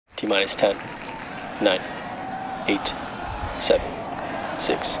T-minus 10, 9, 8, 7,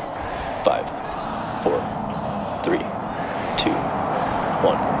 6, 5, 4, 3, 2,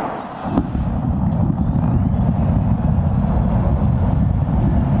 1.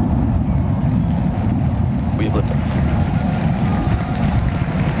 We have liftoff.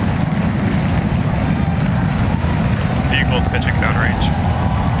 Vehicles pitching downrange.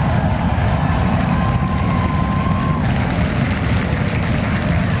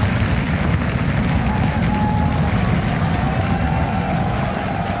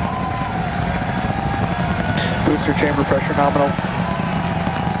 Booster chamber pressure nominal.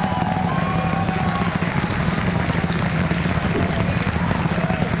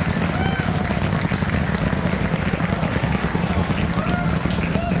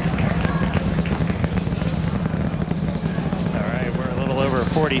 All right, we're a little over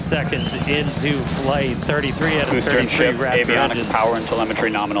 40 seconds into flight. 33 out of Booster 33 and ship, Raptor avionics, engines. power and telemetry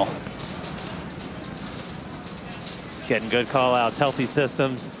nominal. Getting good call outs, healthy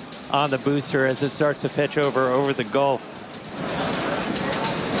systems on the booster as it starts to pitch over the Gulf.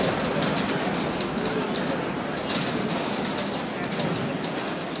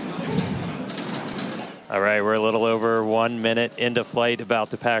 All right, we're a little over 1 minute into flight, about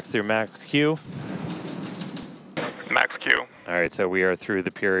to pass through max Q. Max Q. All right, so we are through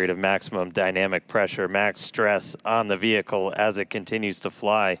the period of maximum dynamic pressure, max stress on the vehicle as it continues to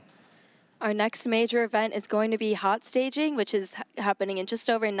fly. Our next major event is going to be hot staging, which is happening in just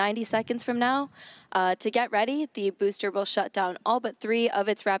over 90 seconds from now. To get ready, the booster will shut down all but 3 of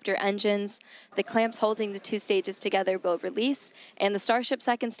its Raptor engines. The clamps holding the 2 stages together will release, and the Starship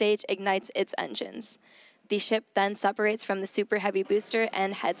second stage ignites its engines. The ship then separates from the Super Heavy booster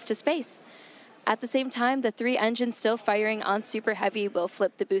and heads to space. At the same time, the 3 engines still firing on Super Heavy will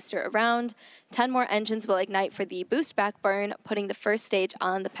flip the booster around. 10 more engines will ignite for the boost back burn, putting the first stage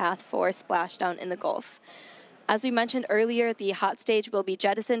on the path for splashdown in the Gulf. As we mentioned earlier, the hot stage will be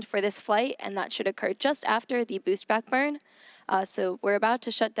jettisoned for this flight, and that should occur just after the boost back burn. So we're about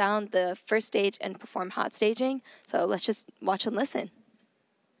to shut down the first stage and perform hot staging. So let's just watch and listen.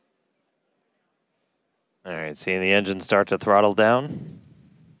 All right, seeing the engine start to throttle down.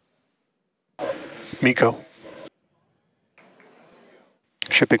 MECO.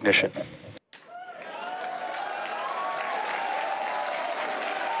 Ship ignition.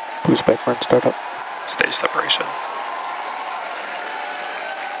 Boost back burn startup. Stage separation.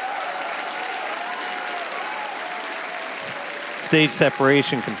 Stage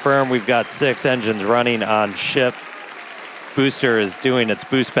separation confirmed. We've got 6 engines running on ship. Booster is doing its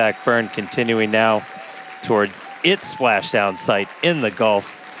boost back burn, continuing now towards its splashdown site in the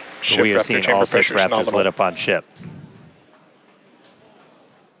Gulf. We are seeing all 6 Raptors lit up on ship.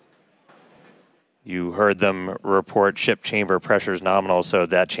 You heard them report ship chamber pressures nominal, so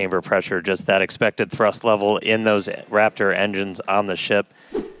that chamber pressure, just that expected thrust level in those Raptor engines on the ship.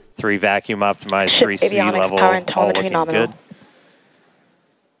 3 vacuum optimized, 3 sea level, all looking nominal. good.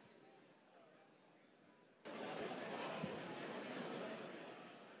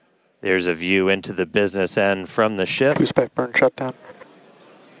 There's a view into the business end from the ship. Boost back burn shutdown.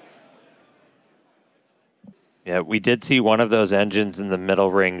 Yeah, we did see one of those engines in the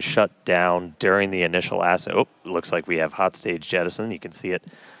middle ring shut down during the initial ascent. Oh, looks like we have hot stage jettison. You can see it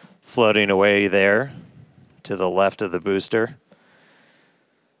floating away there to the left of the booster.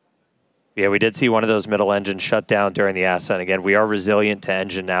 Yeah, we did see one of those middle engines shut down during the ascent. Again, we are resilient to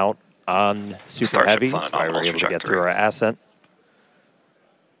engine out on Super Heavy. That's why we're able to get through our ascent.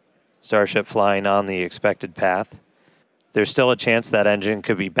 Starship flying on the expected path. There's still a chance that engine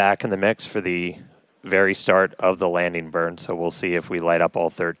could be back in the mix for the very start of the landing burn, so we'll see if we light up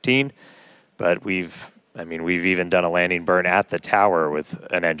all 13. But we've even done a landing burn at the tower with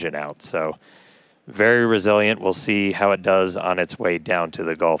an engine out, so very resilient. We'll see how it does on its way down to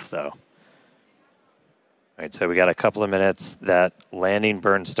the Gulf, though. All right, so we got a couple of minutes. That landing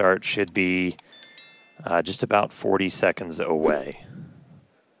burn start should be just about 40 seconds away.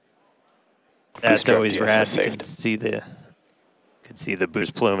 That's always rad. You can see the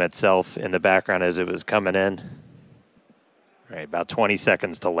boost plume itself in the background as it was coming in. All right, about 20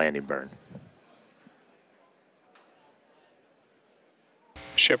 seconds to landing burn.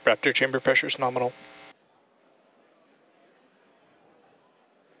 Ship Raptor chamber pressures nominal.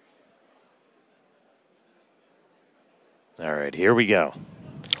 All right, here we go.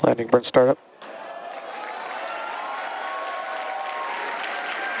 Landing burn startup.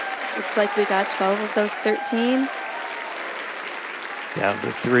 Looks like we got 12 of those 13. Down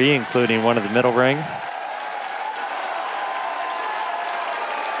to 3, including one of the middle ring.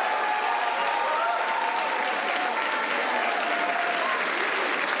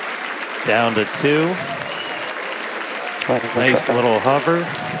 Down to 2. Landing burn Nice shut down. little hover.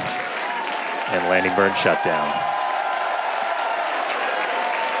 And landing burn shutdown.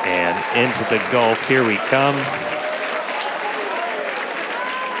 And into the Gulf, here we come.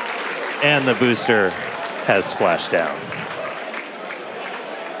 And the booster has splashed down.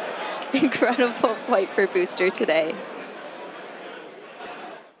 Incredible flight for booster today.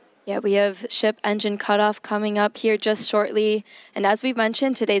 Yeah, we have ship engine cutoff coming up here just shortly. And as we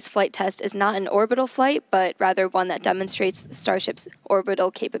mentioned, today's flight test is not an orbital flight, but rather one that demonstrates Starship's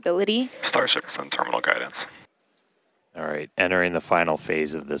orbital capability. Starship is in terminal guidance. All right, entering the final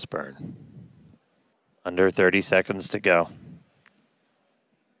phase of this burn. Under 30 seconds to go.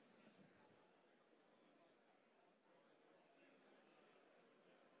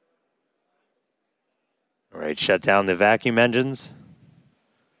 All right, shut down the vacuum engines.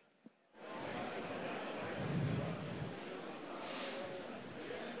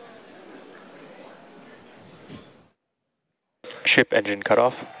 Ship engine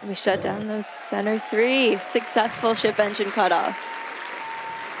cutoff. We shut down those center 3. Successful ship engine cutoff.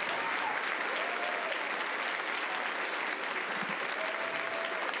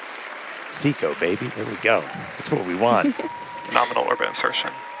 Seco, baby. There we go. That's what we want. Nominal orbit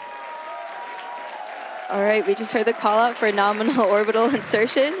insertion. All right, we just heard the call out for nominal orbital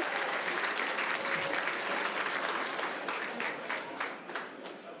insertion.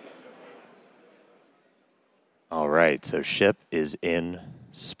 All right, so ship is in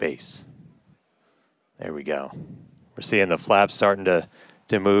space. There we go. We're seeing the flaps starting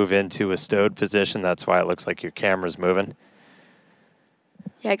to move into a stowed position. That's why it looks like your camera's moving.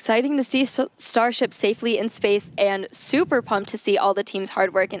 Yeah, exciting to see Starship safely in space and super pumped to see all the team's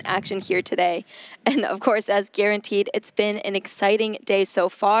hard work in action here today. And of course, as guaranteed, it's been an exciting day so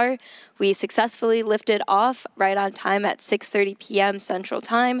far. We successfully lifted off right on time at 6:30 p.m. Central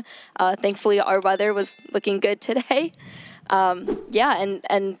Time. Thankfully, our weather was looking good today. Yeah,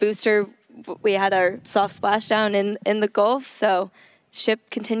 and booster, we had our soft splashdown in the Gulf, so ship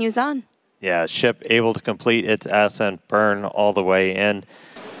continues on. Yeah, ship able to complete its ascent burn all the way in.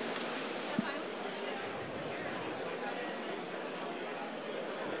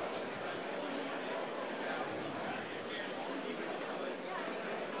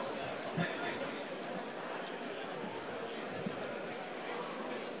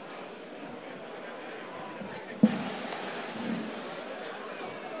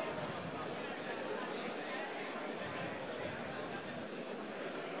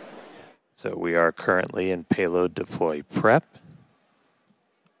 So we are currently in payload deploy prep.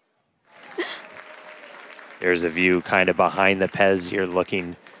 There's a view kind of behind the Pez here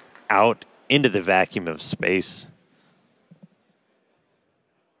looking out into the vacuum of space.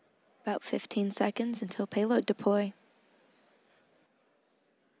 About 15 seconds until payload deploy.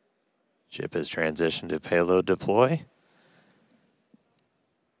 Ship has transitioned to payload deploy.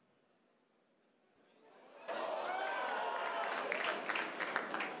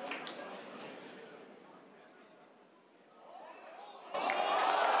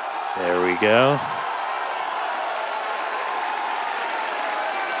 There we go.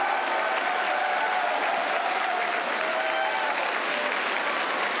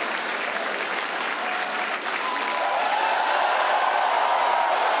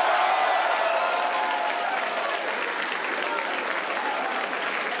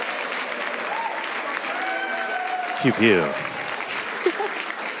 Pew pew.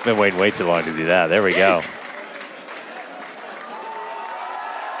 Been waiting way too long to do that. There we go.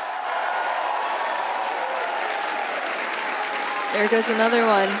 There goes another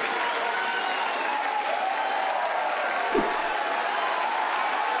one.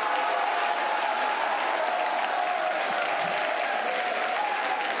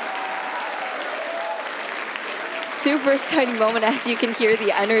 Super exciting moment, as you can hear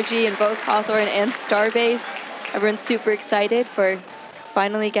the energy in both Hawthorne and Starbase. Everyone's super excited for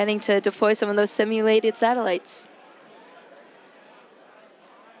finally getting to deploy some of those simulated satellites.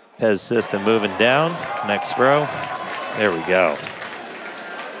 Pez system moving down. Next row. There we go.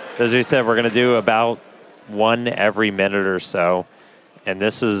 As we said, we're going to do about one every minute or so. And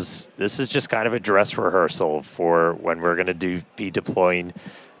this is just kind of a dress rehearsal for when we're going to be deploying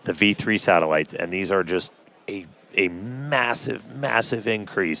the V3 satellites. And these are just a massive, massive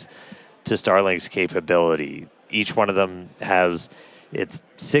increase to Starlink's capability. Each one of them has its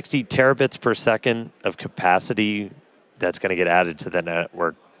 60 terabits per second of capacity that's going to get added to the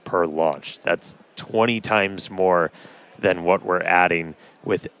network per launch. That's 20 times more than what we're adding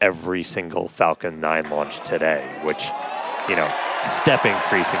with every single Falcon 9 launch today, which, you know, step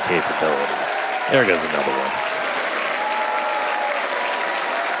increase in capability. There goes another one.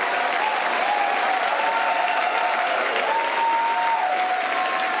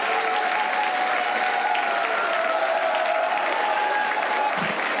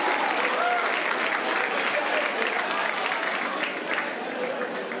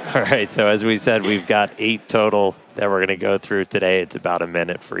 All right, so as we said, we've got 8 total that we're going to go through today. It's about a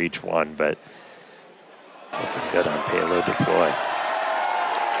minute for each one, but looking good on payload deploy.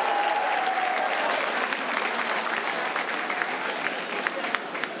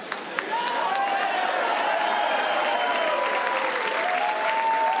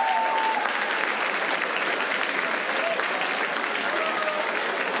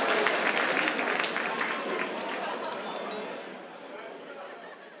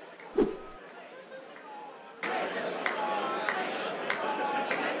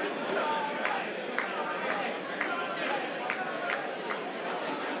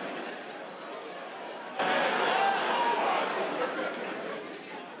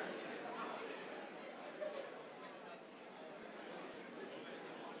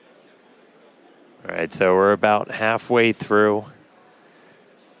 All right, so we're about halfway through.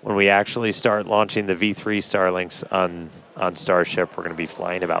 When we actually start launching the V3 Starlinks on Starship, we're going to be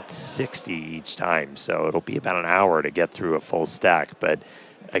flying about 60 each time. So it'll be about an hour to get through a full stack. But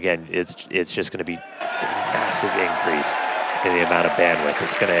again, it's just going to be a massive increase in the amount of bandwidth.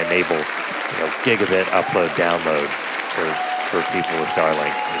 It's going to enable, gigabit upload, download for people with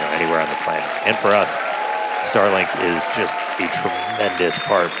Starlink, anywhere on the planet. And for us, Starlink is just a tremendous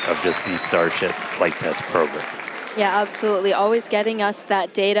part of just the Starship flight test program. Yeah, absolutely. Always getting us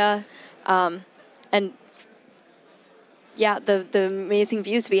that data, and yeah, the amazing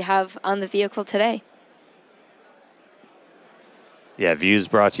views we have on the vehicle today. Yeah, views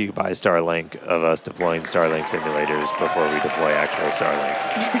brought to you by Starlink of us deploying Starlink simulators before we deploy actual Starlinks.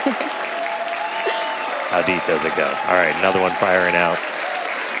 How deep does it go? All right, another one firing out.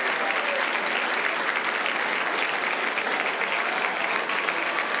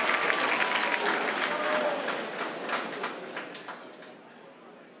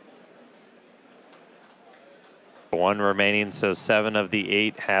 One remaining, so 7 of the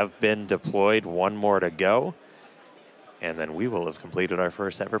 8 have been deployed. 1 more to go. And then we will have completed our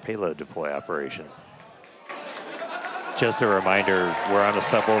first ever payload deploy operation. Just a reminder, we're on a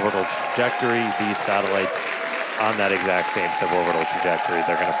suborbital trajectory. These satellites on that exact same suborbital trajectory,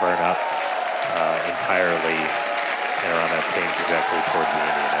 they're going to burn up entirely and are on that same trajectory towards the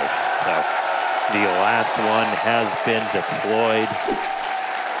Indian Ocean. So the last one has been deployed.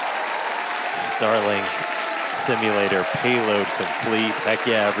 Starlink simulator payload complete. Heck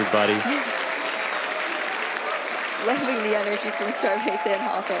yeah, everybody. Loving the energy from Starbase and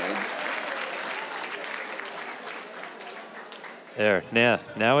Hawthorne. There,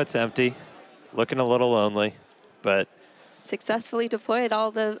 now it's empty. Looking a little lonely, but Successfully deployed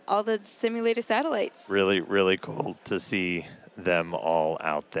all the simulator satellites. really, really cool to see them all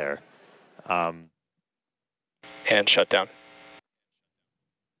out there. And shut down.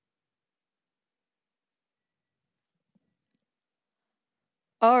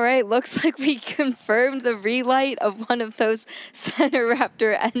 All right, looks like we confirmed the relight of one of those Center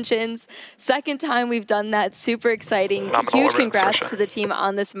Raptor engines. Second time we've done that. Super exciting. Nominal Huge orbit congrats insertion. to the team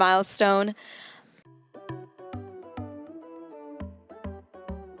on this milestone.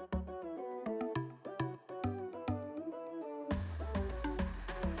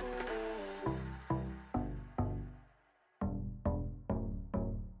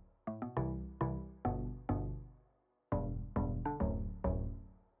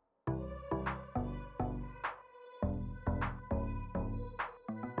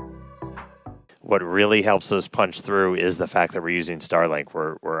 What really helps us punch through is the fact that we're using Starlink.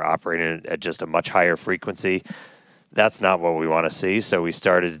 We're operating at just a much higher frequency. That's not what we want to see. So we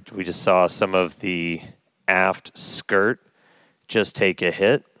just saw some of the aft skirt just take a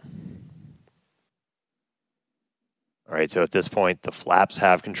hit. All right, so at this point, the flaps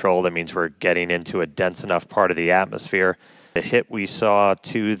have control. That means we're getting into a dense enough part of the atmosphere. The hit we saw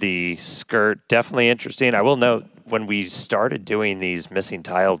to the skirt, definitely interesting. I will note, when we started doing these missing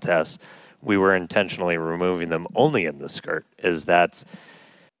tile tests, we were intentionally removing them only in the skirt.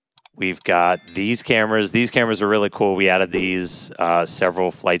 We've got these cameras. These cameras are really cool. We added these several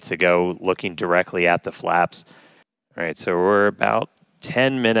flights ago, looking directly at the flaps. All right, so we're about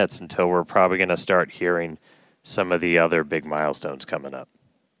 10 minutes until we're probably going to start hearing some of the other big milestones coming up.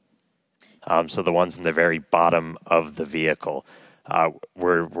 So the ones in the very bottom of the vehicle.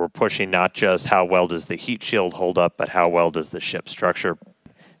 We're pushing not just how well does the heat shield hold up, but how well does the ship structure.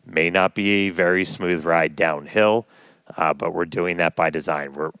 May not be a very smooth ride downhill, but we're doing that by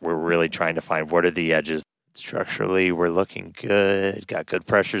design. We're really trying to find what are the edges. Structurally, we're looking good. Got good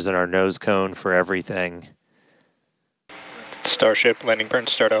pressures in our nose cone for everything. Starship landing burn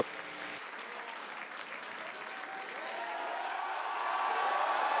startup.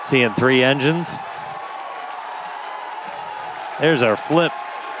 Seeing 3 engines. There's our flip.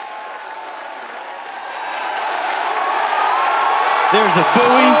 There's a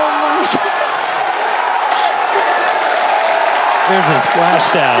buoy. Oh my God. There's a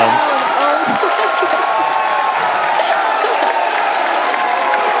splashdown. Oh my God.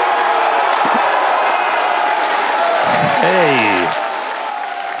 Hey.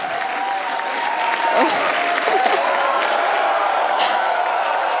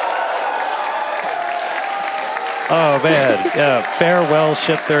 Oh man, yeah. Farewell,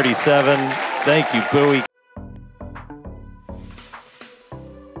 Ship 37. Thank you, buoy.